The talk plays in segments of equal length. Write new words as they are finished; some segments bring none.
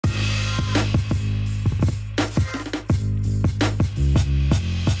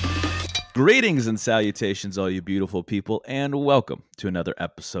Greetings and salutations, all you beautiful people, and welcome to another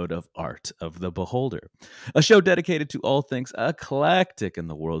episode of Art of the Beholder, a show dedicated to all things eclectic in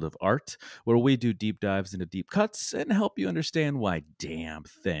the world of art, where we do deep dives into deep cuts and help you understand why damn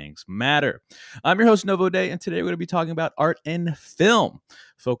things matter. I'm your host, Novo Day, and today we're going to be talking about art in film,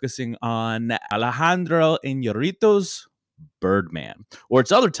 focusing on Alejandro Iñárritu's Birdman, or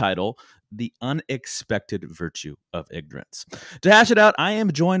its other title, The Unexpected Virtue of Ignorance. To hash it out, I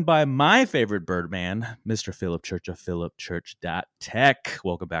am joined by my favorite Birdman, Mr. Philip Church of philipchurch.tech.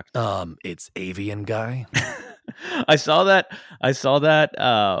 Welcome back. It's Avian Guy. I saw that. I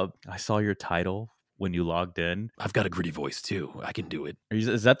saw your title when you logged in. I've got a gritty voice too. I can do it.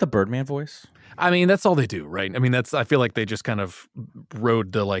 Is that the Birdman voice? I mean, that's all they do, right? I mean, I feel like they just kind of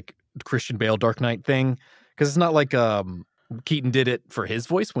rode the like Christian Bale Dark Knight thing, because it's not like Keaton did it for his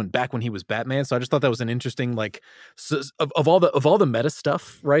voice back when he was Batman. So I just thought that was an interesting, like, of all the meta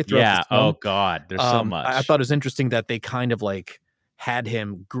stuff, right? Yeah. Oh God, there's so much. I thought it was interesting that they kind of like had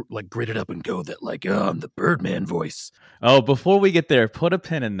him grit it up and go that like, oh, I'm the Birdman voice. Oh, before we get there, put a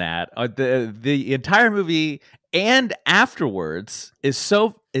pin in that. The entire movie and afterwards is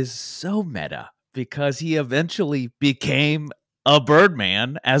so meta, because he eventually became a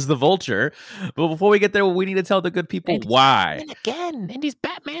Birdman as the Vulture. But before we get there, we need to tell the good people why. And he's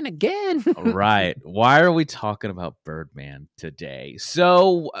Batman again. Right. Why are we talking about Birdman today?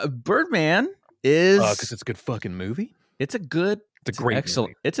 So Birdman is because it's a good fucking movie. It's a great excellent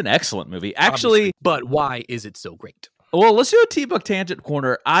movie. It's an excellent movie, actually. Obviously. But why is it so great? Well, let's do a T-Book Tangent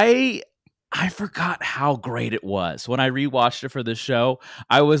Corner. I forgot how great it was. When I rewatched it for this show,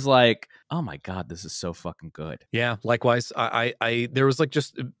 I was like, oh my God, this is so fucking good. Yeah, likewise. I there was like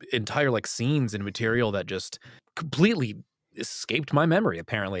just entire like scenes and material that just completely escaped my memory,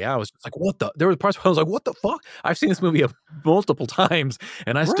 apparently. I was just like, there were parts where I was like, what the fuck? I've seen this movie multiple times,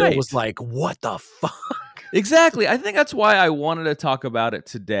 and I still was like, what the fuck? Exactly. I think that's why I wanted to talk about it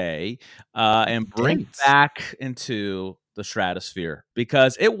today and bring back into the stratosphere,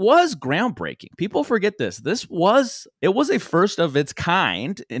 because it was groundbreaking. People forget this. It was a first of its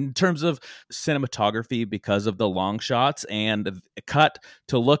kind in terms of cinematography, because of the long shots and cut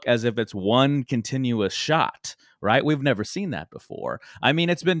to look as if it's one continuous shot. Right? We've never seen that before. I mean,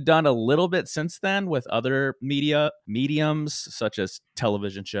 it's been done a little bit since then with other mediums, such as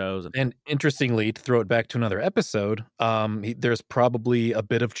television shows. And interestingly, to throw it back to another episode, there's probably a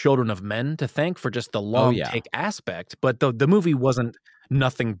bit of Children of Men to thank for just the long take aspect. But the movie wasn't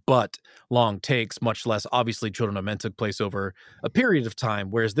nothing but long takes, much less obviously Children of Men took place over a period of time,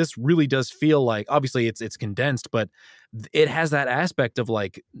 whereas this really does feel like, obviously it's condensed, but it has that aspect of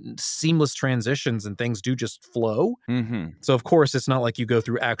like seamless transitions and things do just flow. Mm-hmm. So of course it's not like you go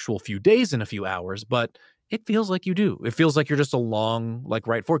through actual few days in a few hours, but it feels like you do. It feels like you're just along like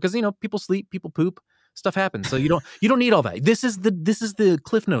right forward, because people sleep, people poop, stuff happens. So you don't need all that. This is the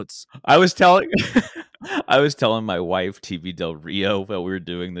Cliff Notes. I was telling my wife, TV Del Rio, while we were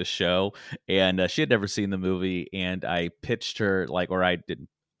doing this show, and she had never seen the movie, and I pitched her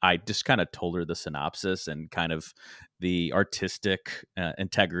I just kind of told her the synopsis and kind of the artistic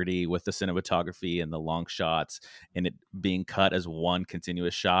integrity with the cinematography and the long shots and it being cut as one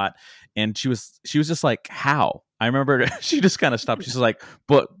continuous shot. And she was just like, how? I remember she just kind of stopped. She's like,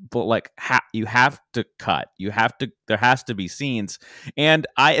 but like, you have to cut. There has to be scenes. And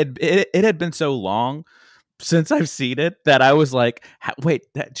it had been so long since I've seen it that I was like, wait,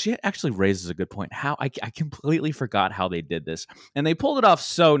 she actually raises a good point. How I completely forgot how they did this, and they pulled it off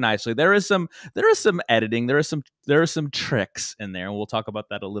so nicely. There is some editing, there are some tricks in there, and we'll talk about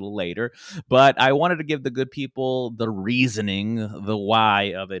that a little later. But I wanted to give the good people the reasoning, the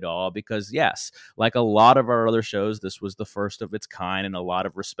why of it all, because yes, like a lot of our other shows, this was the first of its kind in a lot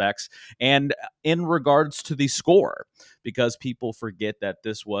of respects, and in regards to the score, because people forget that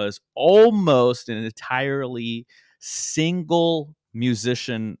this was almost an entirely single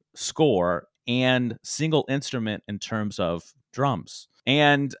musician score and single instrument in terms of drums.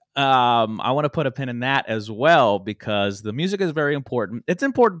 And I want to put a pin in that as well, because the music is very important. It's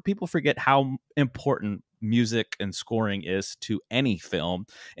important. People forget how important music and scoring is to any film.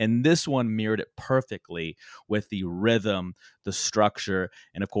 And this one mirrored it perfectly with the rhythm, the structure,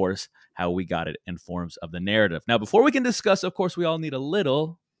 and of course, how we got it in forms of the narrative. Now, before we can discuss, of course, we all need a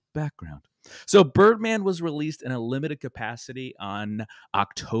little background. So Birdman was released in a limited capacity on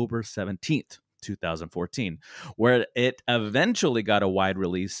October 17th. 2014, where it eventually got a wide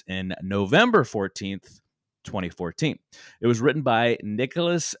release in November 14th, 2014. It was written by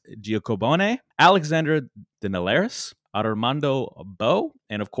Nicholas Giacobone, Alexander Dinelaris, Armando Bo,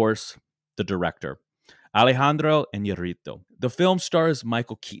 and of course, the director, Alejandro Iñárritu. The film stars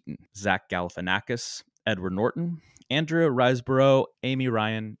Michael Keaton, Zach Galifianakis, Edward Norton, Andrea Riseborough, Amy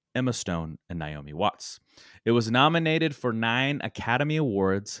Ryan, Emma Stone, and Naomi Watts. It was nominated for 9 Academy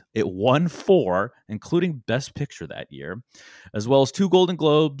Awards. It won 4, including Best Picture that year, as well as 2 Golden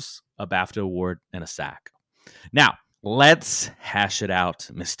Globes, a BAFTA Award, and a SAG. Now, let's hash it out,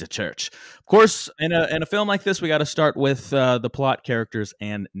 Mr. Church. Of course, in a film like this, we got to start with the plot, characters,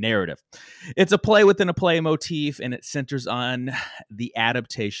 and narrative. It's a play within a play motif, and it centers on the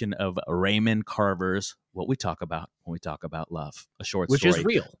adaptation of Raymond Carver's What We Talk About When We Talk About Love, a short Which story. Which is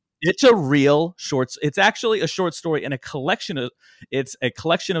real. It's a real short. It's actually a short story in a collection of. It's a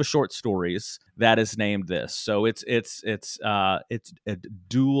collection of short stories that is named this. So it's a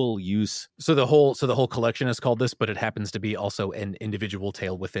dual use. So the whole collection is called this, but it happens to be also an individual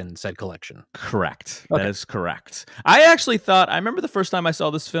tale within said collection. Correct. Okay. That is correct. I actually thought. I remember the first time I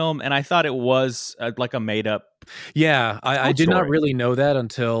saw this film, and I thought it was like a made up. Yeah, I did not really know that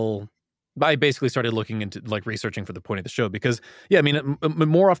until I basically started looking into researching for the point of the show, because yeah, I mean,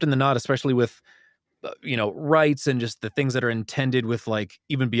 more often than not, especially with rights and just the things that are intended with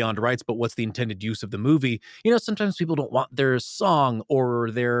even beyond rights, but what's the intended use of the movie? Sometimes people don't want their song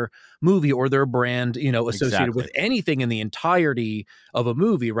or their movie or their brand, associated with anything in the entirety of a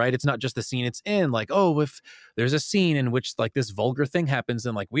movie, right? It's not just the scene it's in. If there's a scene in which this vulgar thing happens,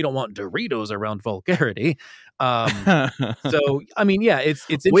 and we don't want Doritos around vulgarity. So I mean, yeah, it's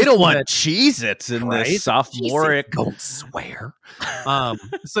we don't want Cheez-Its in this sophomoric. Don't swear.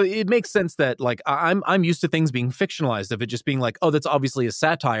 So it makes sense that I'm used to things being fictionalized, of it just being oh, that's obviously a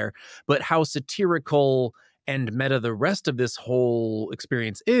satire, but how satirical and meta the rest of this whole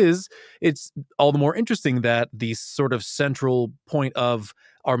experience is, it's all the more interesting that the sort of central point of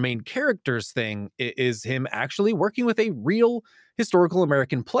our main character's thing is him actually working with a real historical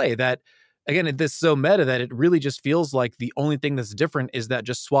American play that, again, this is so meta that it really just feels like the only thing that's different is that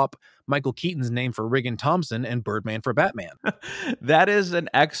just swap Michael Keaton's name for Regan Thompson and Birdman for Batman. That is an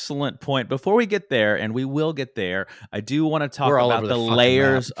excellent point. Before we get there, and we will get there, I do want to talk about the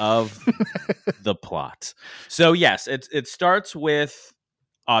layers of the plot. So yes, it starts with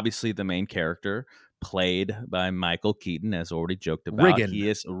obviously the main character, played by Michael Keaton, as already joked about. Regan. He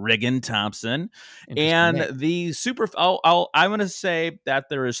is Regan Thompson. And the I'm going to say that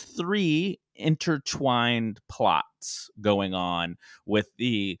there is 3 intertwined plots going on with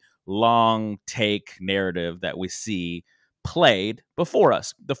the long take narrative that we see played before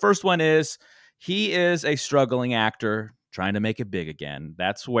us. The first one is he is a struggling actor trying to make it big again.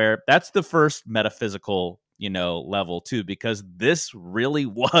 That's the first metaphysical level too, because this really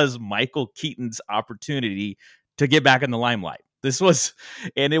was Michael Keaton's opportunity to get back in the limelight. It was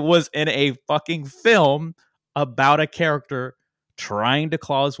in a fucking film about a character trying to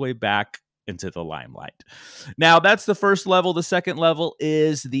claw his way back into the limelight. Now, that's the first level. The second level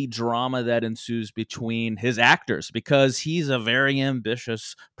is the drama that ensues between his actors, because he's a very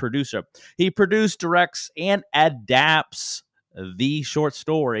ambitious producer. He produced, directs, and adapts the short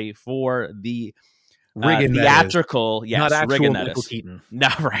story for the Regan, theatrical, yes, not actual Regan, Michael Keaton. No,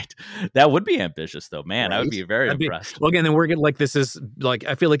 right. That would be ambitious, though, man. Right? I would be very impressed. Well, again, then we're getting this is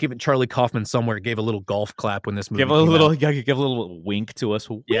I feel like even Charlie Kaufman somewhere gave a little golf clap when this movie give a little wink to us.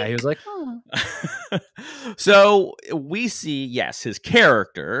 Wink. Yeah, he was like, oh. So we see, yes, his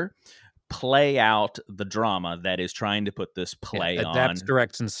character play out the drama that is trying to put this play on. Adapts,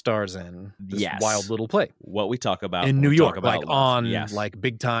 directs, and stars in this wild little play. What we talk about in New York, on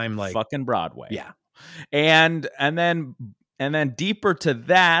big time, fucking Broadway. Yeah. And then deeper to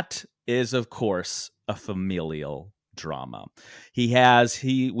that is, of course, a familial drama.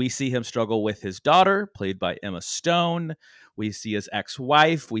 We see him struggle with his daughter, played by Emma Stone. We see his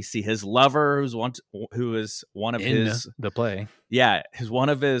ex-wife. We see his lover, who is one of the play. Yeah, who's one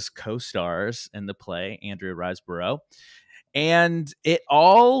of his co-stars in the play, Andrea Riseborough. And it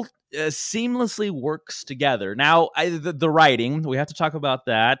all seamlessly works together. Now, the writing, we have to talk about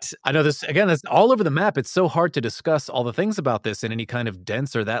that. I know this, again, it's all over the map. It's so hard to discuss all the things about this in any kind of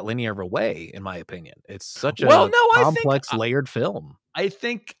dense or that linear of a way, in my opinion. It's such a complex, layered film. I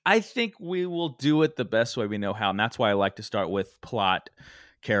think we will do it the best way we know how, and that's why I like to start with plot,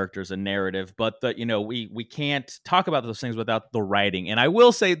 characters, and narrative. But we can't talk about those things without the writing. And I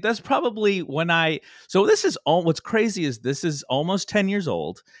will say that's probably what's crazy is this is almost 10 years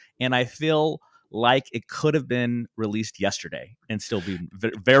old, and I feel like it could have been released yesterday and still be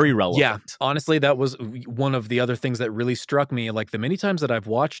very relevant. Yeah, honestly, that was one of the other things that really struck me. The many times that I've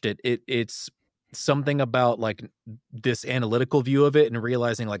watched it, it's something about like this analytical view of it and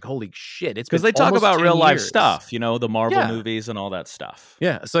realizing like, holy shit, it's Because been they talk almost about 10 real life years. stuff, you know, the Marvel Yeah. movies and all that stuff.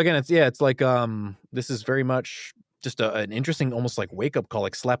 Yeah. So again, it's like this is very much just an interesting, almost like wake up call,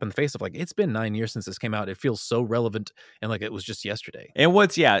 like slap in the face of like, it's been 9 years since this came out. It feels so relevant and like it was just yesterday. And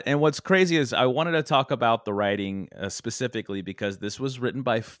what's crazy is I wanted to talk about the writing specifically because this was written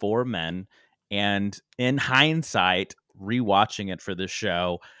by 4 men, and in hindsight, rewatching it for this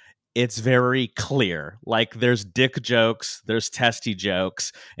show, it's very clear. Like there's dick jokes, there's testy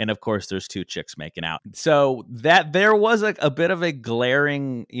jokes, and of course there's 2 chicks making out. So that there was a bit of a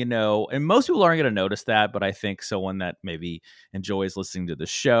glaring, you know, and most people aren't going to notice that, but I think someone that maybe enjoys listening to the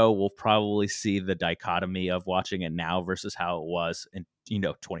show will probably see the dichotomy of watching it now versus how it was in, you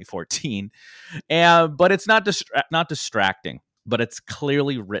know, 2014. And but it's not distracting, but it's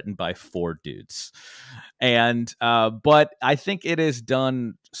clearly written by 4 dudes. And but I think it is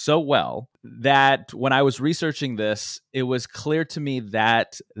done so well that when I was researching this, it was clear to me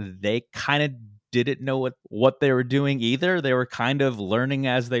that they kind of didn't know what they were doing either. They were kind of learning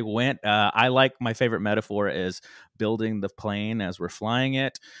as they went. I like, my favorite metaphor is building the plane as we're flying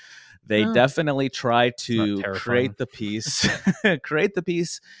it. They definitely try to create the piece,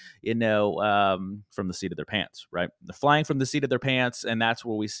 you know, from the seat of their pants, right? They're flying from the seat of their pants, and that's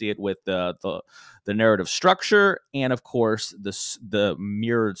where we see it with the narrative structure and, of course, the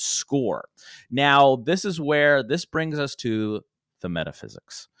mirrored score. Now, this is where this brings us to the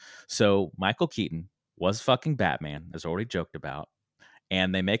metaphysics. So Michael Keaton was fucking Batman, as already joked about,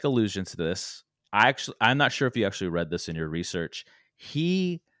 and they make allusions to this. I'm not sure if you actually read this in your research.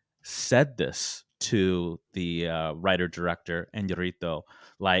 He said this to the writer-director Iñárritu,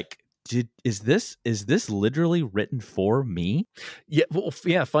 like, is this literally written for me? Yeah, well,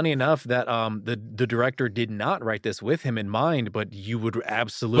 yeah. Funny enough that the director did not write this with him in mind, but you would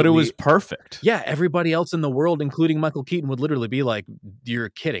absolutely. But it was perfect. Yeah, everybody else in the world, including Michael Keaton, would literally be like, "You're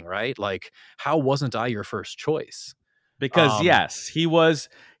kidding, right? Like, how wasn't I your first choice?" Because yes, he was.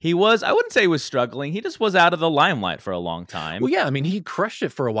 I wouldn't say he was struggling. He just was out of the limelight for a long time. Well, yeah, I mean, he crushed it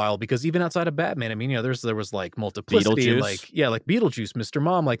for a while because even outside of Batman, I mean, you know, there was like Multiplicity, and like Beetlejuice, Mr.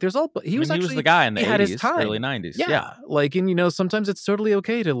 Mom, like there's all. He was the guy in the 80s, early 90s. Yeah, like, and you know, sometimes it's totally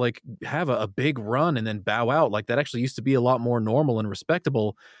okay to like have a big run and then bow out. Like that actually used to be a lot more normal and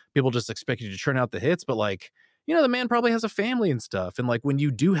respectable. People just expect you to churn out the hits, but like, you know, the man probably has a family and stuff, and like when you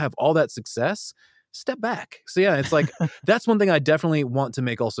do have all that success, step back. So yeah, it's like that's one thing I definitely want to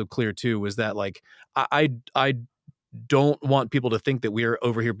make also clear too, is that like I don't want people to think that we're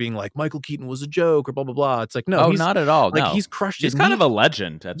over here being like Michael Keaton was a joke or blah blah blah. It's like no, he's not at all. Like no. he's crushed it. He's kind of a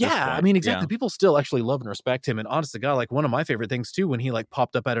legend at this point. I mean, exactly. Yeah. People still actually love and respect him. And honest to God, like one of my favorite things too, when he like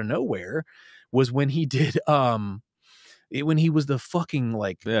popped up out of nowhere, was when he did when he was the fucking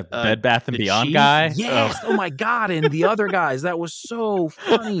like Bed Bath and Beyond guy. Yes. Oh my God. And the other guys, that was so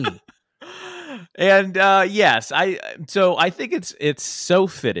funny. And yes, I think it's so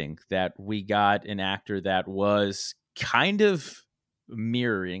fitting that we got an actor that was kind of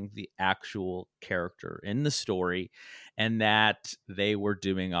mirroring the actual character in the story, and that they were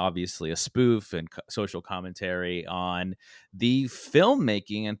doing obviously a spoof and social commentary on the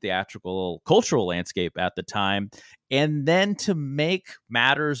filmmaking and theatrical cultural landscape at the time. And then to make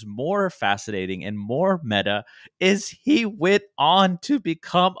matters more fascinating and more meta is he went on to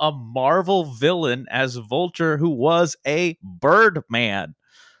become a Marvel villain as Vulture, who was a Birdman.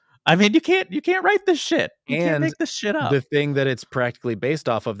 I mean, you can't write this shit. You can't make this shit up. The thing that it's practically based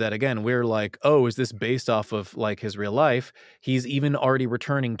off of, that again, we're like, oh, is this based off of like his real life? He's even already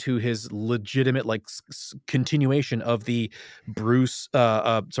returning to his legitimate like continuation of the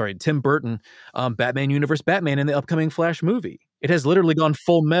Tim Burton Batman universe Batman in the upcoming Flash movie. It has literally gone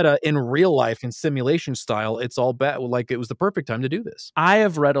full meta in real life in simulation style. It's all like it was the perfect time to do this. I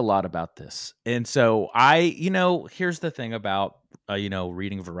have read a lot about this. And so here's the thing about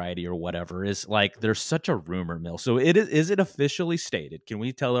reading Variety or whatever, is like there's such a rumor mill. So is it officially stated? Can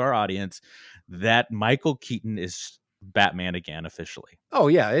we tell our audience that Michael Keaton is Batman again officially? Oh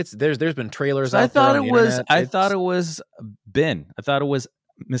yeah, there's been trailers. I thought it was Ben. I thought it was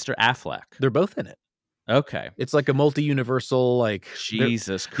Mr. Affleck. They're both in it. Okay. It's like a multi-universal, like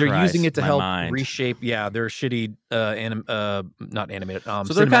Jesus Christ. They're using it to help reshape, their shitty not animated. So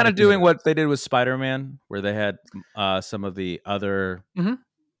they're kind of doing what they did with Spider-Man, where they had some of the other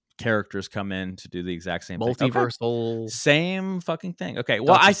characters come in to do the exact same thing. Multiversal. Okay. Same fucking thing. Okay.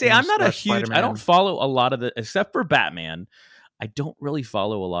 Well, I'm not a huge Spider-Man. I don't follow a lot of the, except for Batman, I don't really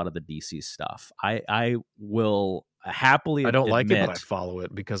follow a lot of the DC stuff. I will happily I don't like it, but I follow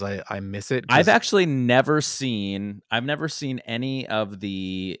it because I miss it. I've never seen any of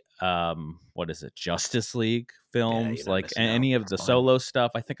the what is it, Justice League Yeah, films, you're not like missing out. any of It's the fine. solo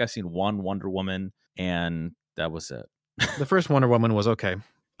stuff. I think I've seen one Wonder Woman, and that was it. The first Wonder Woman was okay.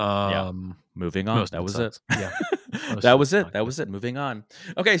 Yeah. Moving on. Most of That it was it. sucks. Yeah, most That of was it's it. not That good. was it. Moving on.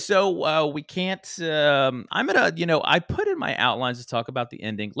 Okay, so we can't. I'm gonna. I put in my outlines to talk about the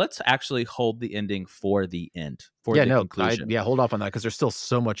ending. Let's actually hold the ending for the end, for Yeah, the no, conclusion. hold off on that because there's still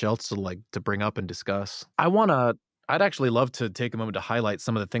so much else to like to bring up and discuss. I'd actually love to take a moment to highlight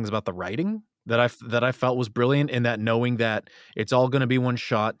some of the things about the writing that I felt was brilliant, in that knowing that it's all going to be one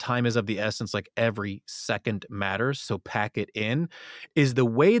shot, time is of the essence, like every second matters, so pack it in, is the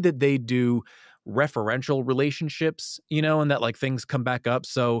way that they do referential relationships, and that like things come back up.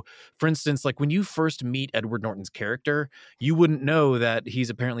 So for instance, like when you first meet Edward Norton's character, you wouldn't know that he's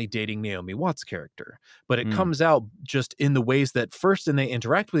apparently dating Naomi Watts' character, but it Mm. comes out just in the ways that first, and they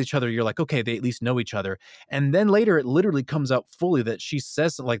interact with each other, you're like, okay, they at least know each other. And then later it literally comes out fully that she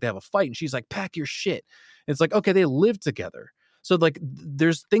says something like they have a fight and she's like, pack your shit. It's like, okay, they live together. So like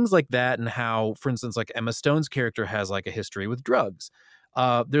there's things like that, and how, for instance, like Emma Stone's character has like a history with drugs.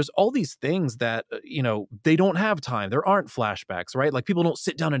 There's all these things that, they don't have time. There aren't flashbacks, right? Like people don't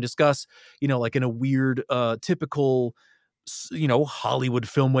sit down and discuss, like in a weird, typical, Hollywood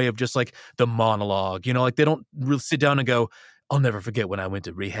film way of just like the monologue, like they don't really sit down and go, I'll never forget when I went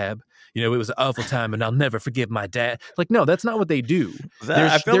to rehab. It was an awful time and I'll never forgive my dad. Like, no, that's not what they do.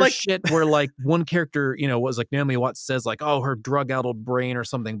 I feel There's like shit where like one character, was like Naomi Watts says like, oh, her drug-addled brain or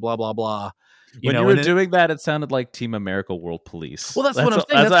something, blah, blah, blah. when you And were then, doing that, it sounded like Team America World Police. well, that's what I'm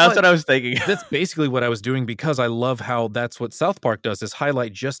saying. That's what I was thinking. That's basically what I was doing, because I love how that's what South Park does, is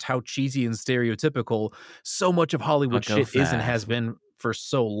highlight just how cheesy and stereotypical so much of Hollywood Go shit is and has fast. been for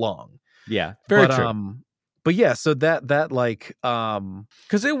so long. Yeah, very But true. but yeah, so that like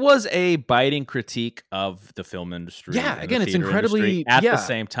Because it was a biting critique of the film industry yeah, and the again, it's theater industry incredibly, at the yeah.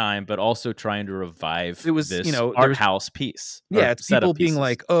 same time, but also trying to revive It was, this there art was, house piece yeah, or it's set of people being pieces.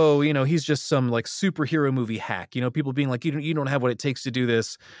 like, "Oh, he's just some like superhero movie hack." People being like, you don't have what it takes to do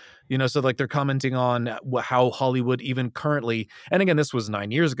this." So like they're commenting on how Hollywood even currently, and again, this was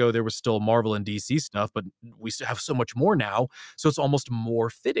 9 years ago, there was still Marvel and DC stuff, but we still have so much more now. So it's almost more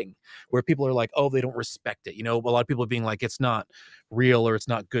fitting, where people are like, "Oh, they don't respect it." A lot of people are being like, "It's not real," or "It's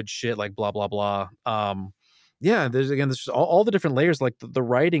not good shit," like blah blah blah. Yeah, there's just all the different layers. Like the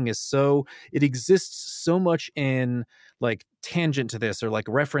writing is so, it exists so much in like tangent to this or like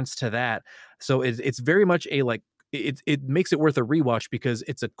reference to that. So it's very much a like, it makes it worth a rewatch, because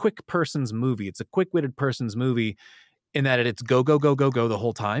it's a quick person's movie. It's a quick-witted person's movie, in that it's go go go go go the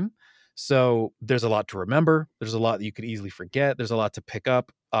whole time. So there's a lot to remember. There's a lot that you could easily forget. There's a lot to pick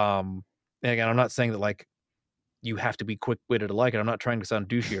up. And again, I'm not saying that like you have to be quick-witted to like it. I'm not trying to sound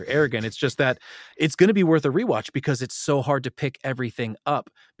douchey or arrogant. It's just that it's going to be worth a rewatch, because it's so hard to pick everything up,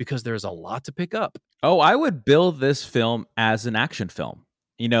 because there's a lot to pick up. Oh, I would build this film as an action film.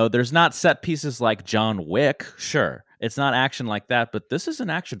 There's not set pieces like John Wick. Sure, it's not action like that, but this is an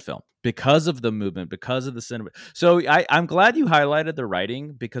action film because of the movement, because of the cinema. So I'm glad you highlighted the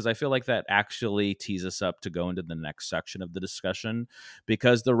writing, because I feel like that actually tees us up to go into the next section of the discussion,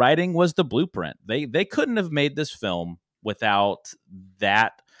 because the writing was the blueprint. They couldn't have made this film without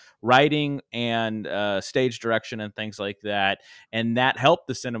that writing and stage direction and things like that. And that helped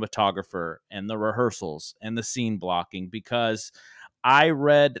the cinematographer and the rehearsals and the scene blocking, because I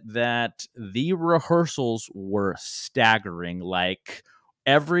read that the rehearsals were staggering. Like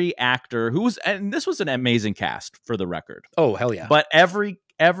every actor who was, and this was an amazing cast for the record. Oh, hell yeah. But every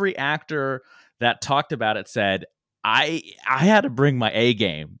actor that talked about it said, I had to bring my A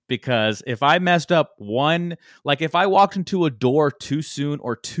game, because if I messed up one, like if I walked into a door too soon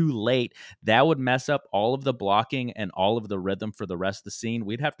or too late, that would mess up all of the blocking and all of the rhythm for the rest of the scene.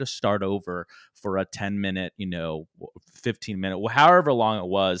 We'd have to start over for a 10-minute, 15-minute, however long it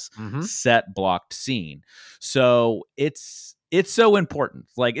was, set blocked scene. So it's so important.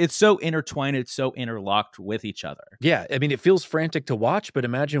 Like it's so intertwined. It's so interlocked with each other. Yeah. I mean, it feels frantic to watch, but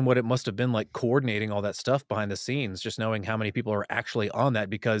imagine what it must have been like coordinating all that stuff behind the scenes, just knowing how many people are actually on that.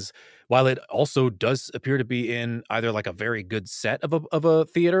 Because while it also does appear to be in either like a very good set of a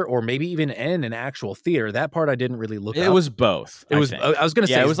theater, or maybe even in an actual theater, that part I didn't really look up. It was both. I was going to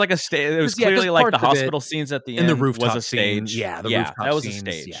say, it was like a stage. It was clearly like the hospital scenes at the and end the rooftop was a stage. scene. Yeah. The yeah, rooftop that was scenes.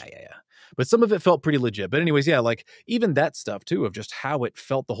 a stage. Yeah. But some of it felt pretty legit. But anyways, yeah, like even that stuff too, of just how it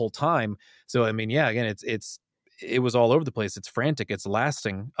felt the whole time. So, I mean, yeah, again, it was all over the place. It's frantic. It's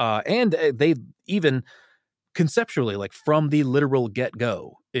lasting. And they even conceptually, like from the literal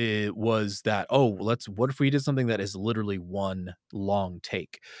get-go, it was that, what if we did something that is literally one long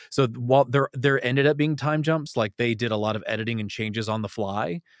take? So while there ended up being time jumps, like they did a lot of editing and changes on the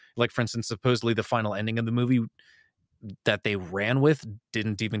fly. Like, for instance, supposedly the final ending of the movie that they ran with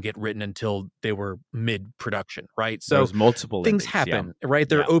didn't even get written until they were mid-production, right? There So was multiple things endings. happen, right?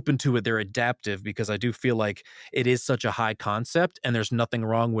 Yeah. They're open to it. They're adaptive, because I do feel like it is such a high concept, and there's nothing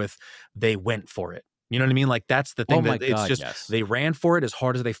wrong with they went for it. You know what I mean? Like, that's the Oh thing, my that it's God, just yes. they ran for it as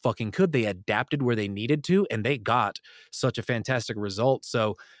hard as they fucking could. They adapted where they needed to, and they got such a fantastic result.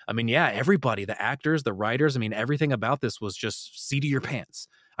 So, I mean, yeah, everybody, the actors, the writers, I mean, everything about this was just seat of your pants.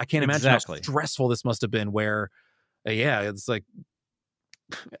 I can't imagine how Exactly. stressful this must have been, where yeah, it's like,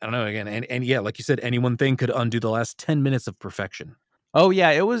 I don't know, again, and yeah, like you said, any one thing could undo the last 10 minutes of perfection. Oh yeah,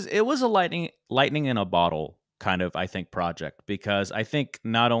 it was a lightning in a bottle kind of, I think, project, because I think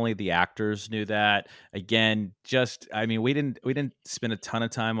not only the actors knew that. Again, just, I mean, we didn't spend a ton of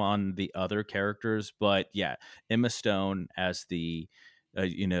time on the other characters, but yeah, Emma Stone as the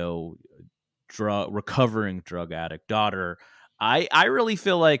you know, recovering drug addict daughter. I really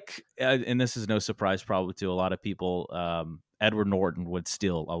feel like, and this is no surprise probably to a lot of people, Edward Norton would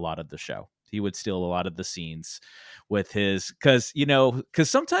steal a lot of the show. He would steal a lot of the scenes with his, because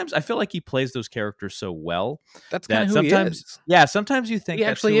sometimes I feel like he plays those characters so well That's kind of that who he sometimes, is. yeah, sometimes you think He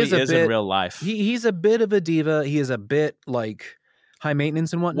that's actually who is he a is in bit real life. he's a bit of a diva. He is a bit, like, high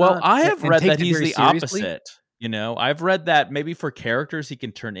maintenance and Well, whatnot, I have and read that takes it he's very the seriously. opposite. I've read that maybe for characters he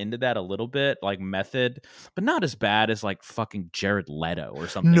can turn into that a little bit, like method, but not as bad as like fucking Jared Leto or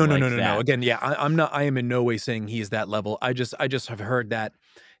something No, no, no, like no, no. that. Again, yeah, I'm not. I am in no way saying he is that level. I just have heard that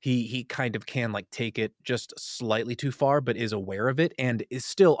he kind of can, like, take it just slightly too far, but is aware of it, and is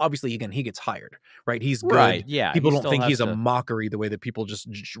still, obviously, again, he gets hired, right? He's Right? good. Yeah, he People don't still think has he's a to. mockery the way that people just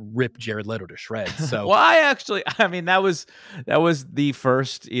rip Jared Leto to shreds. So Well, I mean, that was the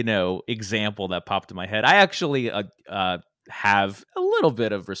first, example that popped in my head. I actually have a little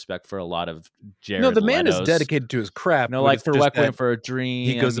bit of respect for a lot of no, Jared the man is Leto's. dedicated to his craft, but Like it's for just Requiem that for a he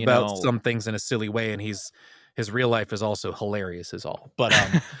Dream. goes about some things in a silly way, and his real life is also hilarious is all. But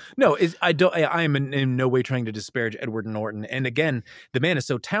no, is I am in no way trying to disparage Edward Norton. And again, the man is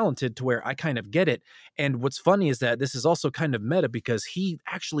so talented to where I kind of get it. And what's funny is that this is also kind of meta, because he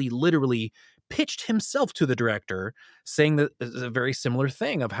actually literally pitched himself to the director, saying that a very similar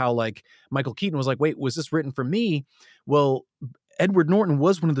thing of how, like, Michael Keaton was like, "Wait, was this written for me?" Well, Edward Norton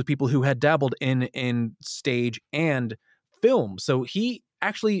was one of the people who had dabbled in stage and film. So he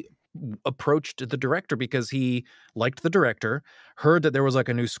actually approached the director because he liked the director, heard that there was like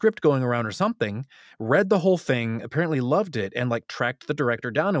a new script going around or something, read the whole thing, apparently loved it, and like tracked the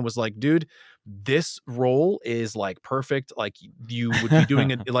director down and was like, dude, this role is like perfect. Like, you would be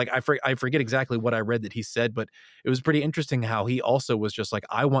doing it. Like, I forget exactly what I read that he said, but it was pretty interesting how he also was just like,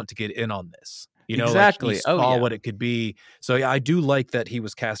 I want to get in on this. Like, he Exactly. Oh saw yeah. what it could be. So yeah, I do like that he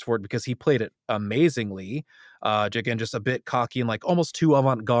was cast for it, because he played it amazingly. Again, just a bit cocky and like almost too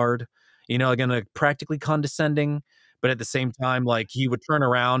avant-garde, again, like practically condescending, but at the same time, like, he would turn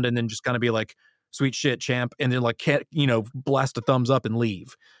around and then just kind of be like, sweet shit, champ, and then like, can't, blast a thumbs up and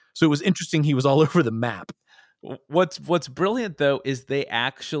leave. So it was interesting. He was all over the map. What's brilliant though is they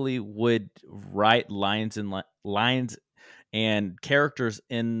actually would write lines and characters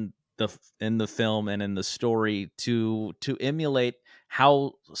in the film and in the story to emulate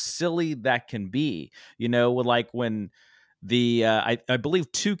how silly that can be. Like when I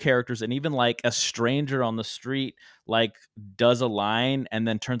believe two characters, and even like a stranger on the street, like, does a line and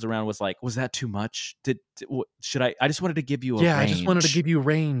then turns around, was like, was that too much? Should I just wanted to give you a Yeah, I just wanted to range. give you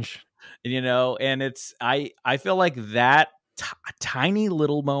range. And it's, I feel like that tiny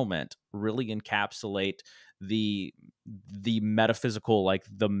little moment really encapsulate the metaphysical, like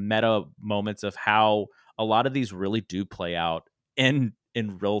the meta moments of how a lot of these really do play out in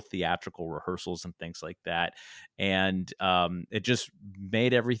real theatrical rehearsals and things like that. And it just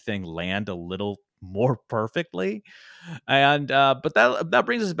made everything land a little more perfectly. And but that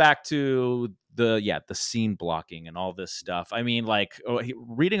brings us back to the scene blocking and all this stuff. I mean, like,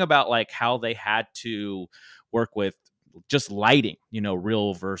 reading about like how they had to work with just lighting,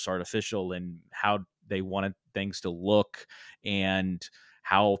 real versus artificial, and how they wanted things to look, and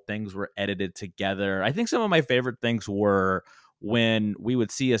how things were edited together. I think some of my favorite things were when we would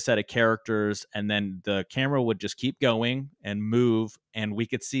see a set of characters and then the camera would just keep going and move, and we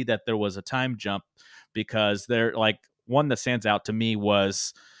could see that there was a time jump, because they're like, one that stands out to me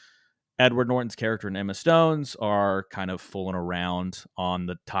was Edward Norton's character and Emma Stone's are kind of fooling around on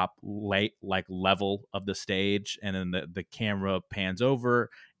the top level of the stage, and then the camera pans over,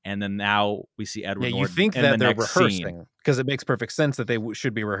 and then now we see Edward Yeah, you Norton think in the that they're next scene. rehearsing because it makes perfect sense that they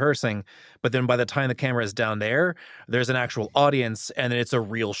should be rehearsing, but then by the time the camera is down there, there's an actual audience, and it's a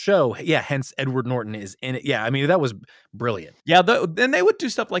real show. Yeah, hence Edward Norton is in it. Yeah, I mean, that was brilliant. Yeah, and they would do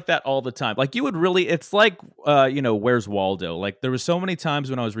stuff like that all the time. Like you would really, it's like, Where's Waldo? Like there was so many times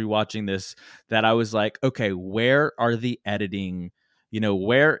when I was rewatching this that I was like, okay, where are the editing?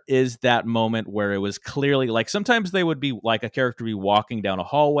 Where is that moment where it was clearly like sometimes they would be like a character be walking down a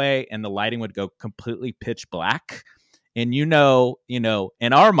hallway and the lighting would go completely pitch black. And in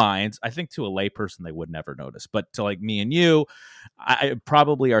our minds, I think to a layperson they would never notice, but to like me and you, I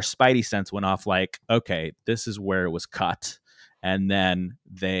probably our spidey sense went off like, okay, this is where it was cut, and then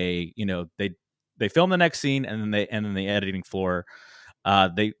they filmed the next scene, and then the editing floor,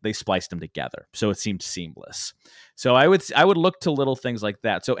 they spliced them together, so it seemed seamless. So I would look to little things like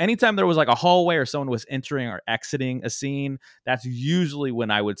that. So anytime there was like a hallway or someone was entering or exiting a scene, that's usually when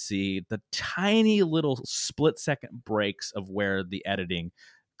I would see the tiny little split second breaks of where the editing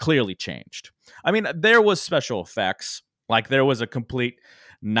clearly changed. I mean, there was special effects. Like there was a complete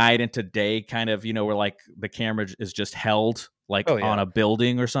night into day kind of, where like the camera is just held like on a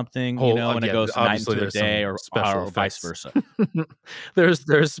building or something, and it goes night into a day or vice versa.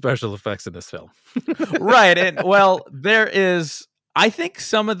 There's special effects in this film. Right. And well, there is, I think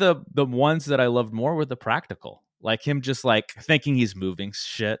some of the ones that I loved more were the practical. Like him just like thinking he's moving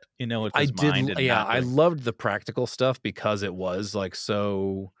shit, with his mind. I loved the practical stuff because it was like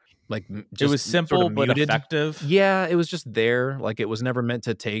so like it was simple sort of but effective. Yeah, it was just there. Like it was never meant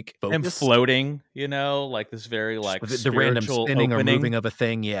to take focus. And floating, like this very like the random spinning opening. or moving of a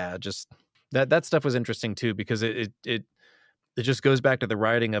thing. Yeah, just that stuff was interesting too because it just goes back to the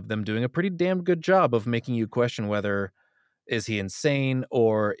writing of them doing a pretty damn good job of making you question whether is he insane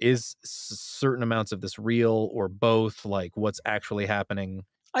or is certain amounts of this real or both, like what's actually happening.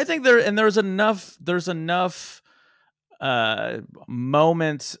 I think there's enough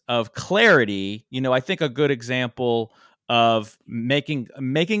moments of clarity. I think a good example of making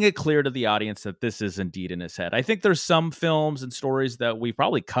it clear to the audience that this is indeed in his head. I think there's some films and stories that we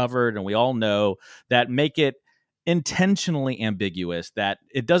probably covered and we all know that make it intentionally ambiguous, that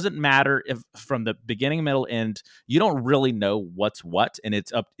it doesn't matter if from the beginning, middle, end, you don't really know what's what, and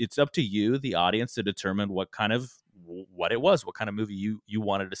it's up to you, the audience, to determine what it was, what kind of movie you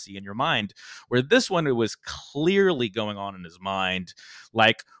wanted to see in your mind. Where this one, it was clearly going on in his mind,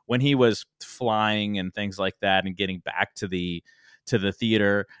 like when he was flying and things like that and getting back to the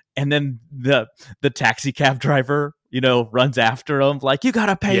theater, and then the taxi cab driver runs after him like, you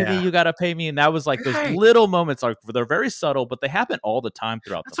gotta pay me, and that was like those little moments, like they're very subtle, but they happen all the time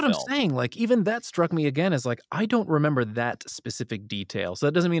throughout the film. That's what I'm saying. Like even that struck me again as like, I don't remember that specific detail, so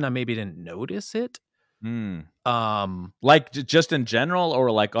that doesn't mean I maybe didn't notice it. Like just in general,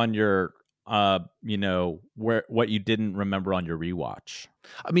 or like on your what you didn't remember on your rewatch?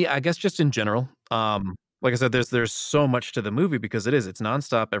 I mean, I guess just in general. Like I said, there's so much to the movie because it's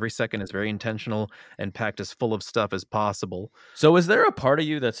nonstop. Every second is very intentional and packed as full of stuff as possible. So is there a part of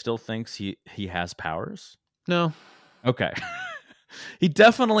you that still thinks he has powers? No. Okay. He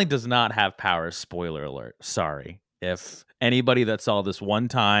definitely does not have powers. Spoiler alert. Sorry. If anybody that saw this one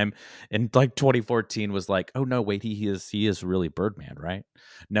time in like 2014 was like, oh no, wait, he is really Birdman, right?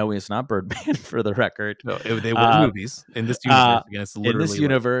 No, he's not Birdman, for the record. No, they were movies in this universe. Again, it's literally in this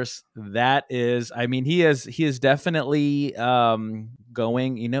universe, that is, I mean, he is definitely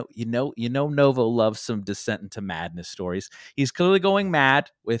going, Novo loves some descent into madness stories. He's clearly going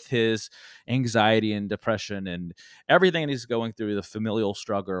mad with his anxiety and depression and everything he's going through, the familial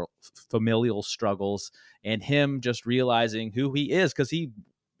struggles, and him just realizing who he is, because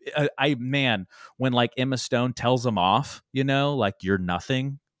when like Emma Stone tells him off, like you're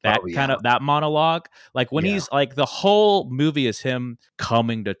nothing, kind of that monologue, like when he's like, the whole movie is him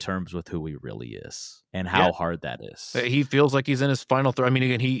coming to terms with who he really is and how hard that is. He feels like he's in his final throw. I mean,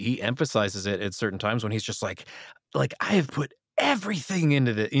 again, he emphasizes it at certain times when he's just like I have put everything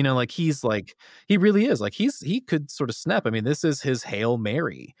into the, like he's like, he really is like, he could sort of snap. I mean, this is his Hail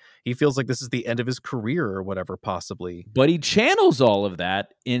Mary. He feels like this is the end of his career or whatever, possibly. But he channels all of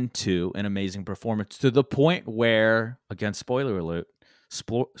that into an amazing performance, to the point where, again, spoiler alert,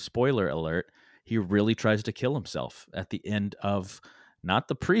 he really tries to kill himself at the end of not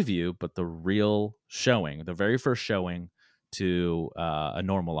the preview, but the real showing, the very first showing to a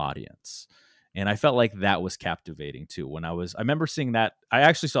normal audience. And I felt like that was captivating too. I remember seeing that. I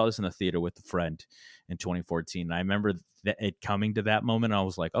actually saw this in the theater with a friend in 2014. And I remember it coming to that moment. And I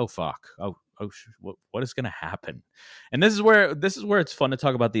was like, oh, fuck. What is going to happen? And this is where it's fun to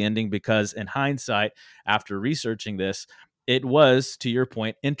talk about the ending, because in hindsight, after researching this, it was, to your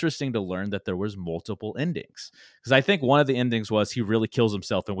point, interesting to learn that there was multiple endings. Because I think one of the endings was he really kills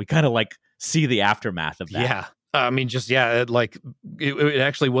himself, and we kind of like see the aftermath of that. Yeah. I mean, just, yeah, it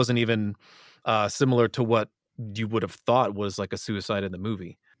actually wasn't even similar to what you would have thought was like a suicide in the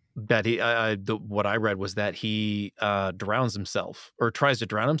movie. That what I read was that he drowns himself or tries to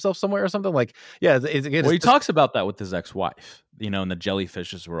drown himself somewhere or something. Like, yeah, Well, he talks about that with his ex-wife, and the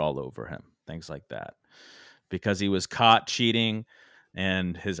jellyfishes were all over him, things like that, because he was caught cheating,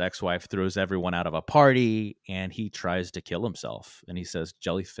 and his ex-wife throws everyone out of a party, and he tries to kill himself, and he says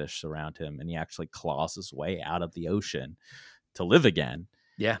jellyfish surround him, and he actually claws his way out of the ocean to live again.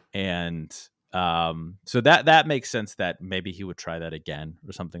 Yeah. And so that makes sense that maybe he would try that again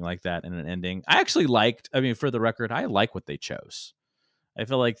or something like that in an ending. I actually liked, I mean, for the record, I like what they chose. I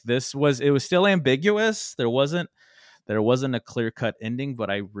feel like it was still ambiguous. There wasn't a clear-cut ending, but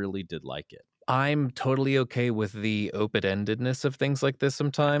I really did like it. I'm totally okay with the open-endedness of things like this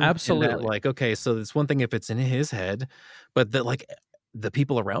sometimes. Absolutely. In that, like, okay, so it's one thing if it's in his head, but that, like, the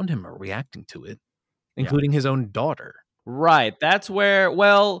people around him are reacting to it, including his own daughter. Right. That's where,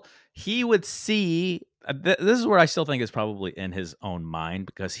 well, he would see. This is where I still think it's probably in his own mind,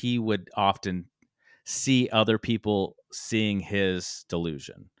 because he would often see other people seeing his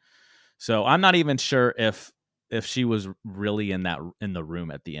delusion. So I'm not even sure if she was really in the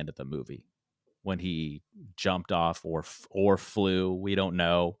room at the end of the movie when he jumped off or flew. We don't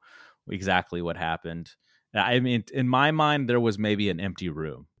know exactly what happened. I mean, in my mind, there was maybe an empty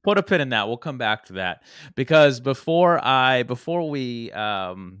room. Put a pin in that. We'll come back to that, because before we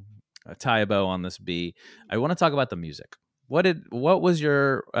tie a bow on this B, I want to talk about the music. What was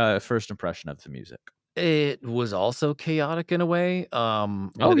your first impression of the music? It was also chaotic in a way,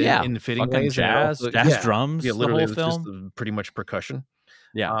 Oh but yeah, in fitting fucking ways, and it jazz also, drums, yeah, the literally, whole it was just film. pretty much percussion.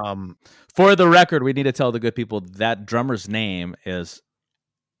 Yeah. Um, For the record, we need to tell the good people that drummer's name is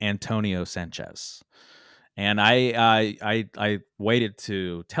Antonio Sanchez. And I waited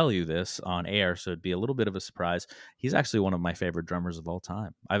to tell you this on air, so it'd be a little bit of a surprise. He's actually one of my favorite drummers of all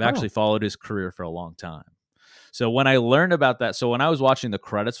time. I've actually followed his career for a long time. So when I learned about that, so when I was watching the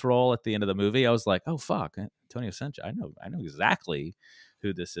credits roll at the end of the movie, I was like, "Oh fuck, Antonio Sanchez! I know exactly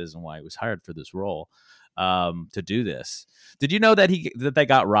who this is and why he was hired for this role, to do this." Did you know that they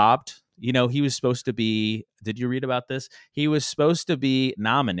got robbed? He was supposed to be. Did you read about this? He was supposed to be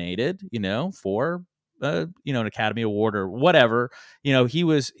nominated, for an Academy Award or whatever.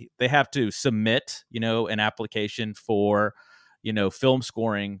 They have to submit, an application for, film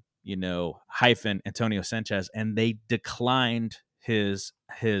scoring, hyphen Antonio Sanchez, and they declined his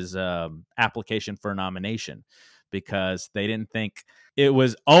application for a nomination because they didn't think it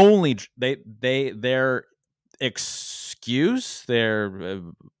was only their excuse, their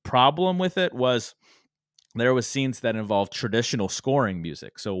problem with it was there was scenes that involved traditional scoring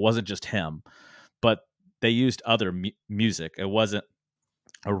music, so it wasn't just him, but they used other music. It wasn't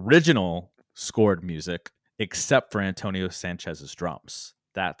original scored music, except for Antonio Sanchez's drums.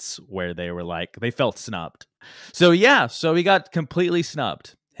 That's where they felt snubbed. So he got completely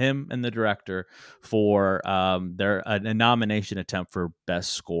snubbed, him and the director, for a nomination attempt for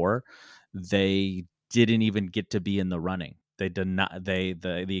best score. They didn't even get to be in the running. They did not.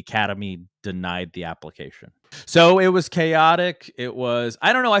 The Academy denied the application. So it was chaotic. It was,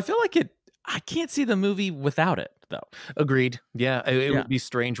 I don't know. I feel like I can't see the movie without it, though. Agreed. Yeah, it would be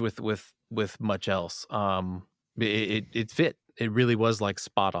strange with much else. It fit. It really was like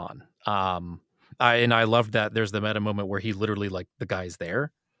spot on. I loved that there's the meta moment where he literally, like, the guy's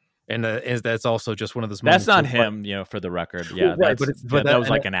there, and that's also just one of those moments. That's not him, for the record. Yeah, right, that was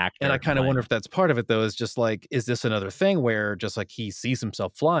like an actor. And I kind of wonder if that's part of it, though. Is just like, is this another thing where just like he sees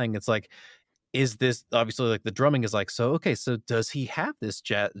himself flying? It's like, is this obviously, like, the drumming is like, so okay, so does he have this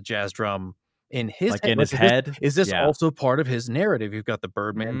jazz drum in his like head? in his head? Is this Yeah. also part of his narrative? You've got the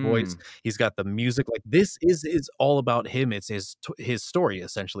Birdman voice, he's got the music. Like, this is all about him. It's his story,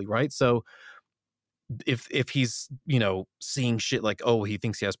 essentially, right? So if he's, seeing shit like, oh, he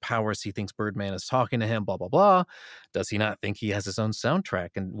thinks he has powers, he thinks Birdman is talking to him, blah blah blah, does he not think he has his own soundtrack,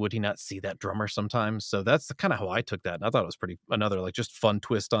 and would he not see that drummer sometimes? So that's kind of how I took that, and I thought it was another like just fun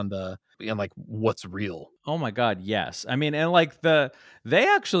twist on like what's real. Oh my god, yes. I mean, and like they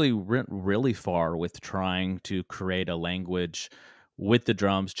actually went really far with trying to create a language with the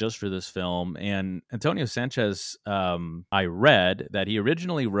drums just for this film. And Antonio Sanchez, I read that he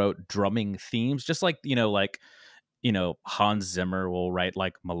originally wrote drumming themes, just like, Hans Zimmer will write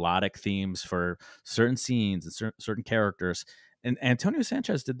like melodic themes for certain scenes and certain characters. And Antonio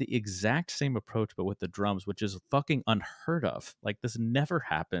Sanchez did the exact same approach, but with the drums, which is fucking unheard of. Like, this never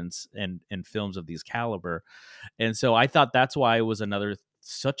happens in films of these caliber. And so I thought that's why it was another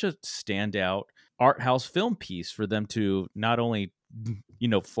such a standout art house film piece for them to not only,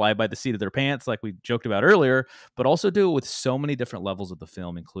 fly by the seat of their pants like we joked about earlier, but also do it with so many different levels of the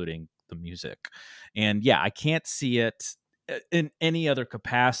film, including the music. And yeah, I can't see it in any other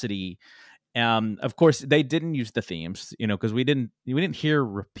capacity. Of course, they didn't use the themes, because we didn't hear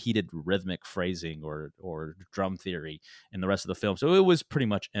repeated rhythmic phrasing or drum theory in the rest of the film, so it was pretty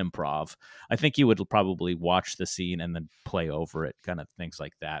much improv. I think you would probably watch the scene and then play over it, kind of things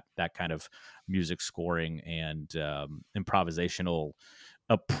like that. That kind of music scoring and improvisational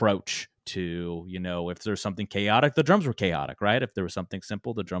approach to, if there's something chaotic, the drums were chaotic, right? If there was something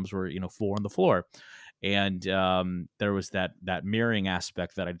simple, the drums were, four on the floor. And there was that mirroring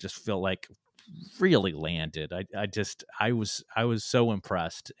aspect that I just feel like really landed. I was so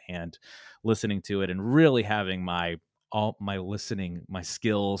impressed, and listening to it and really having all my listening, my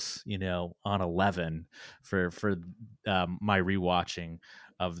skills, on 11 for my rewatching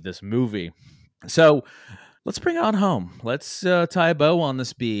of this movie. So let's bring it on home. Let's tie a bow on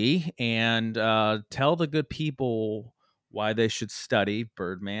this bee and tell the good people why they should study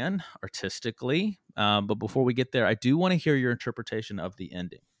Birdman artistically. But before we get there, I do want to hear your interpretation of the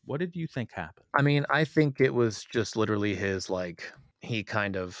ending. What did you think happened? I mean, I think it was just literally his, he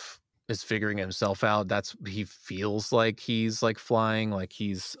kind of is figuring himself out. He feels like he's like flying, like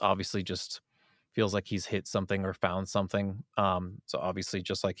he's obviously just feels like he's hit something or found something. So obviously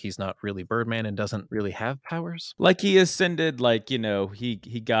just like he's not really Birdman and doesn't really have powers. Like he ascended, like, he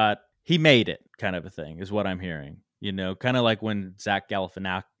made it, kind of a thing, is what I'm hearing. Kind of like when Zach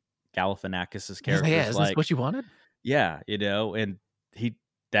Galifianakis's character Yeah, is is this like, what you wanted? yeah, and he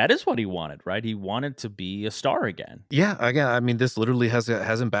that is what he wanted, right? He wanted to be a star again. Yeah, again, I mean, this literally has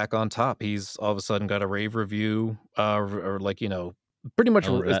him back on top. He's all of a sudden got a rave review, or like, pretty much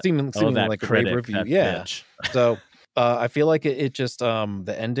Oh, seemingly that like a rave critic, review. that Yeah. bitch. So I feel like it just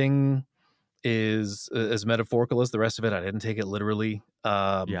the ending is as metaphorical as the rest of it. I didn't take it literally,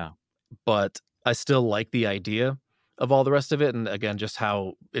 Yeah. but I still like the idea of all the rest of it. And again, just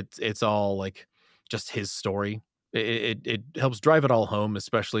how it's all like just his story. It helps drive it all home,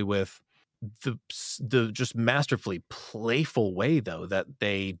 especially with the just masterfully playful way though that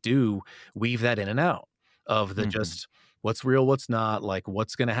they do weave that in and out of the Mhm. just what's real, what's not, like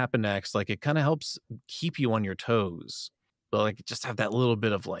what's going to happen next. Like it kind of helps keep you on your toes, but like just have that little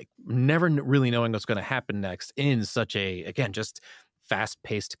bit of like never really knowing what's going to happen next in such a, again, just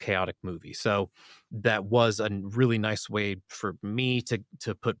fast-paced chaotic movie. So that was a really nice way for me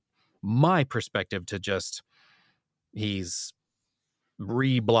to put my perspective to just he's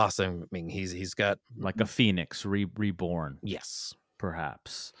re-blossoming. He's got Like a phoenix reborn, yes.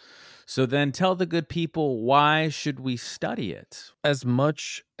 perhaps. So then tell the good people, why should we study it? As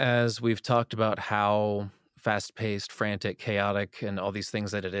much as we've talked about how fast-paced, frantic, chaotic, and all these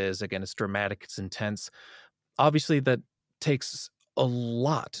things that it is, again, it's dramatic, it's intense. Obviously, that takes a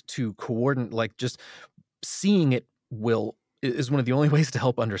lot to coordinate. Like just seeing it is one of the only ways to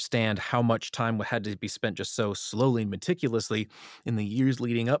help understand how much time had to be spent just so slowly and meticulously in the years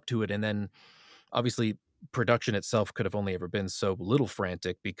leading up to it, and then obviously production itself could have only ever been so little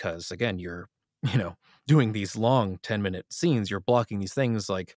frantic because again you're doing these long 10-minute scenes, you're blocking these things,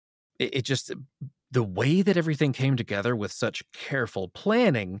 like it just the way that everything came together with such careful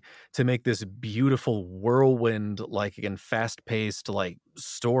planning to make this beautiful whirlwind, like again fast-paced like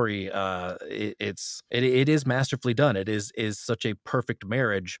story, it is masterfully done. It is such a perfect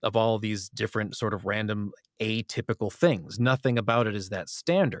marriage of all these different sort of random atypical things. Nothing about it is that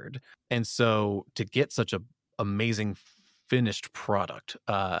standard, and so to get such a amazing finished product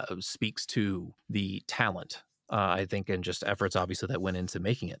speaks to the talent, I think, and just efforts obviously that went into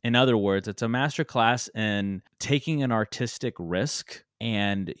making it. In other words, it's a masterclass in taking an artistic risk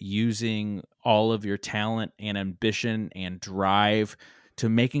and using all of your talent and ambition and drive to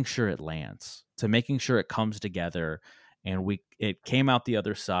making sure it lands, to making sure it comes together, and it came out the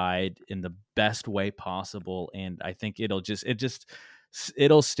other side in the best way possible. And I think it'll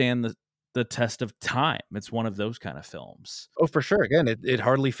stand the test of time. It's one of those kind of films. Oh, for sure. Again, it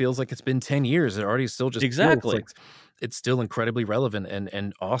hardly feels like it's been 10 years. It already still just feels Exactly. like it's still incredibly relevant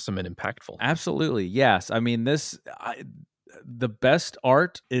and awesome and impactful. Absolutely. Yes. I mean, the best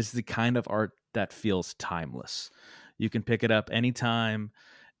art is the kind of art that feels timeless. You can pick it up anytime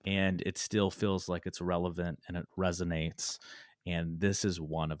and it still feels like it's relevant and it resonates. And this is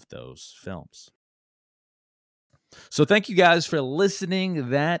one of those films. So thank you guys for listening.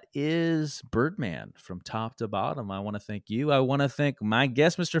 That is Birdman from top to bottom. I want to thank you. I want to thank my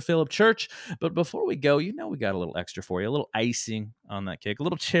guest, Mr. Philip Church. But before we go, we got a little extra for you, a little icing on that cake, a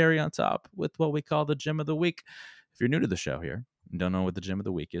little cherry on top with what we call the Gem of the Week. If you're new to the show here and don't know what the Gem of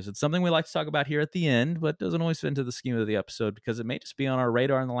the Week is, it's something we like to talk about here at the end, but doesn't always fit into the scheme of the episode because it may just be on our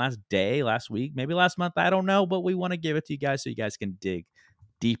radar in the last day, last week, maybe last month. I don't know, but we want to give it to you guys so you guys can dig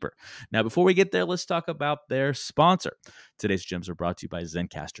deeper. Now, before we get there, let's talk about their sponsor. Today's gems are brought to you by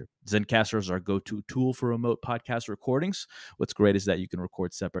Zencastr. Zencastr is our go-to tool for remote podcast recordings. What's great is that you can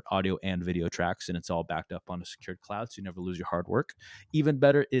record separate audio and video tracks, and it's all backed up on a secured cloud, so you never lose your hard work. Even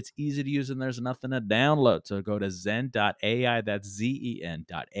better, it's easy to use, and there's nothing to download. So go to zen.ai, that's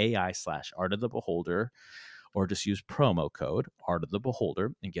zen.ai/Art of the Beholder, or just use promo code Art of the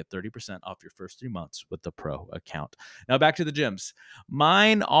Beholder and get 30% off your first 3 months with the pro account. Now back to the gems.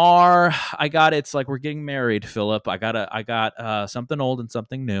 Mine are, it's like we're getting married, Philip. I got something old and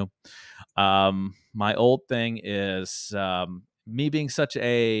something new. My old thing is me being such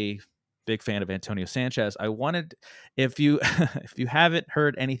a big fan of Antonio Sanchez. I wanted, if you haven't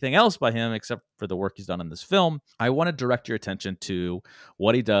heard anything else by him except for the work he's done in this film, I want to direct your attention to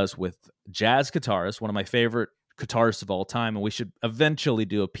what he does with jazz guitarists, one of my favorite guitarists of all time, and we should eventually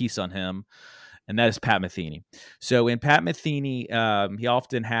do a piece on him, and that is Pat Metheny. So in Pat Metheny, he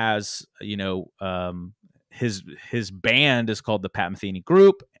often has, his band is called the Pat Metheny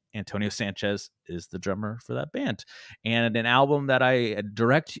Group. Antonio Sanchez is the drummer for that band. And an album that I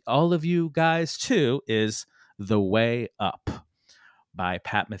direct all of you guys to is The Way Up by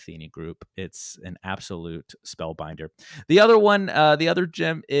Pat Metheny Group. It's an absolute spellbinder. The other one, the other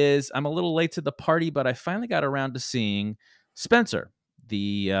gem is, I'm a little late to the party, but I finally got around to seeing Spencer,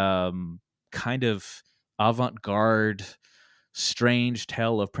 the kind of avant-garde, strange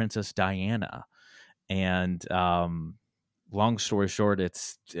tale of Princess Diana. And long story short,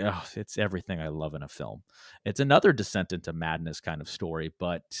 it's everything I love in a film. It's another descent into madness kind of story,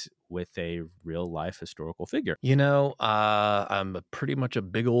 but with a real life historical figure. I'm pretty much a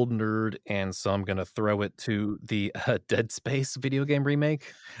big old nerd, and so I'm going to throw it to the Dead Space video game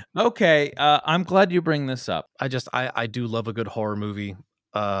remake. Okay, I'm glad you bring this up. I do love a good horror movie,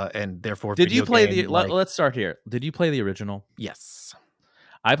 and therefore did you play let's start here. Did you play the original? Yes.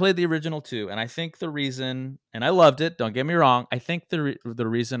 I played the original too, and I think the reason, and I loved it, don't get me wrong, I think the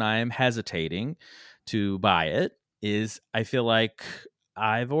reason I am hesitating to buy it is I feel like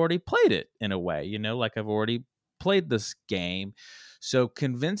I've already played it in a way, like I've already played this game. So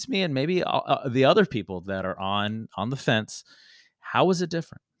convince me, and maybe the other people that are on the fence, how is it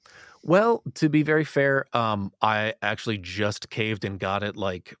different? Well, to be very fair, I actually just caved and got it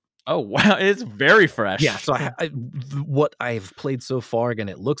like... Oh, wow. It's very fresh. Yeah. So what I've played so far, again,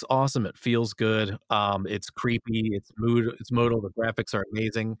 it looks awesome. It feels good. It's creepy. It's modal. The graphics are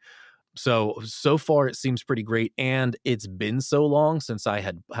amazing. So far it seems pretty great. And it's been so long since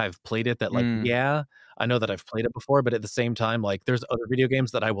I've played it that yeah, I know that I've played it before, but at the same time, like there's other video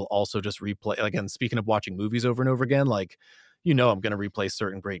games that I will also just replay. Again, speaking of watching movies over and over again, like, I'm going to replay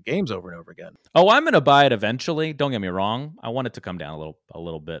certain great games over and over again. Oh, I'm going to buy it eventually. Don't get me wrong. I want it to come down a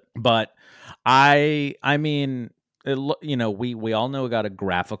little bit, but I mean, we all know it got a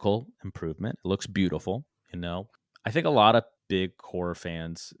graphical improvement. It looks beautiful. I think a lot of big horror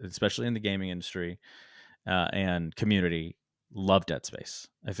fans, especially in the gaming industry and community, love Dead Space.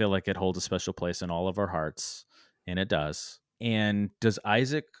 I feel like it holds a special place in all of our hearts, and it does. And does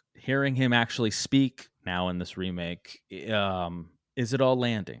Isaac, hearing him actually speak now in this remake, is it all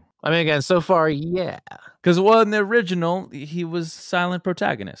landing? I mean, again, so far, yeah. Because in the original, he was silent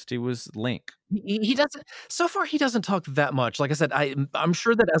protagonist. He was Link. He doesn't. So far, he doesn't talk that much. Like I said, I'm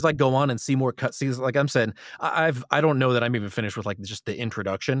sure that as I go on and see more cutscenes, like I'm saying, I don't know that I'm even finished with like just the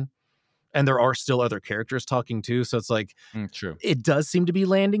introduction, and there are still other characters talking too. So it's like, true. It does seem to be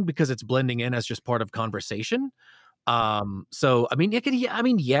landing because it's blending in as just part of conversation. So I mean,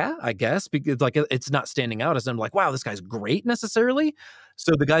 yeah, I guess, because like it's not standing out as I'm like, wow, this guy's great necessarily.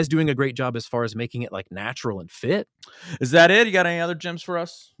 So the guy's doing a great job as far as making it like natural and fit. Is that it? You got any other gems for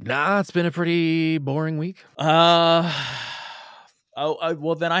us? Nah, it's been a pretty boring week. Well,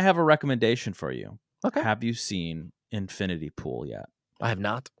 then I have a recommendation for you. Okay. Have you seen Infinity Pool yet? I have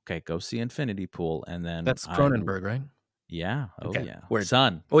not. Okay, go see Infinity Pool, and then that's Cronenberg, right? Yeah. Oh, okay. Yeah. Where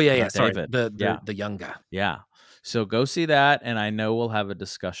Son. Oh, yeah. Sorry. David. The young guy. Yeah. So go see that, and I know we'll have a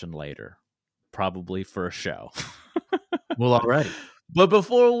discussion later, probably for a show. Well, alrighty. But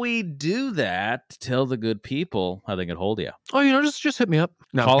before we do that, tell the good people how they can hold you. Oh, just hit me up.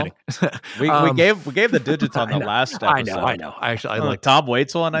 No, call them. we gave the digits on the last episode. I know. Actually, I like Tom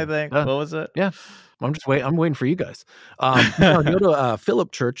Waits one. I think. What was it? Yeah. I'm waiting for you guys. No, go to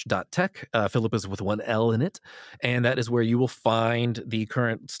philipchurch.tech. Philip is with one L in it, and that is where you will find the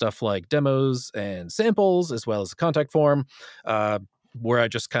current stuff like demos and samples, as well as a contact form, where I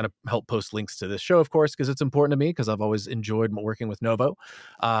just kind of help post links to this show, of course, because it's important to me, because I've always enjoyed working with Novo,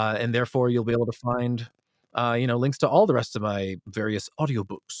 and therefore you'll be able to find links to all the rest of my various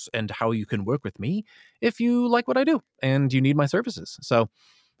audiobooks and how you can work with me if you like what I do and you need my services. So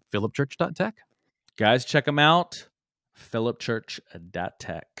philipchurch.tech. Guys, check them out.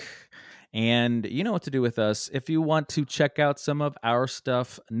 philipchurch.tech. And you know what to do with us. If you want to check out some of our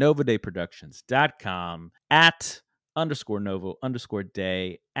stuff, novadayproductions.com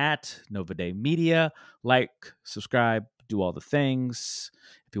 @_Novo_day @Novaday Media. Like, subscribe, do all the things.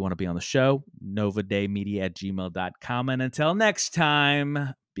 If you want to be on the show, novadaymedia@gmail.com. And until next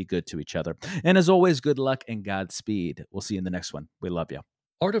time, be good to each other. And as always, good luck and Godspeed. We'll see you in the next one. We love you.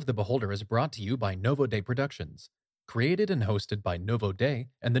 Art of the Beholder is brought to you by Novo Day Productions. Created and hosted by Novo Day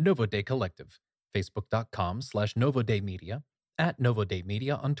and the Novo Day Collective. Facebook.com/Novo Day Media, @Novo Day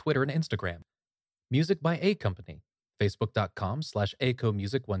Media on Twitter and Instagram. Music by A Company.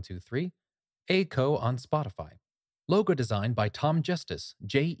 Facebook.com/ACOMusic123. ACO on Spotify. Logo design by Tom Justice,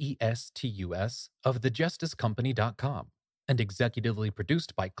 JESTUS, of thejusticecompany.com. And executively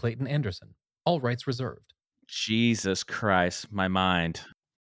produced by Clayton Anderson. All rights reserved. Jesus Christ, my mind.